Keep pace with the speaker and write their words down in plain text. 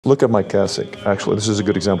Look at my cassock. Actually, this is a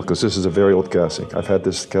good example because this is a very old cassock. I've had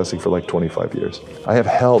this cassock for like 25 years. I have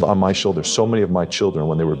held on my shoulder so many of my children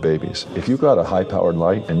when they were babies. If you got a high-powered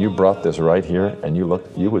light and you brought this right here and you look,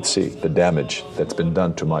 you would see the damage that's been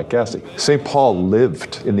done to my cassock. St. Paul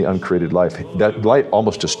lived in the uncreated life. That light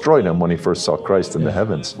almost destroyed him when he first saw Christ in the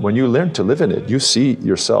heavens. When you learn to live in it, you see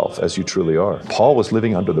yourself as you truly are. Paul was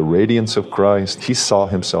living under the radiance of Christ. He saw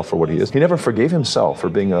himself for what he is. He never forgave himself for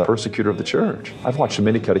being a persecutor of the church. I've watched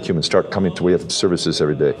many catechumens start coming to, we have services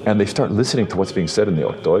every day, and they start listening to what's being said in the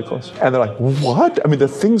Orthodox, and they're like, what? I mean, the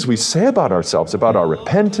things we say about ourselves, about our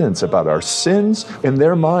repentance, about our sins, in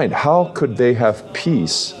their mind, how could they have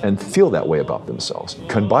peace and feel that way about themselves?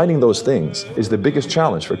 Combining those things is the biggest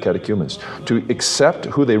challenge for catechumens, to accept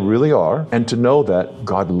who they really are and to know that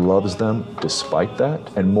God loves them despite that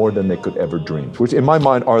and more than they could ever dream, which in my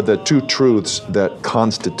mind are the two truths that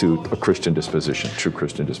constitute a Christian disposition, true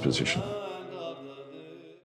Christian disposition.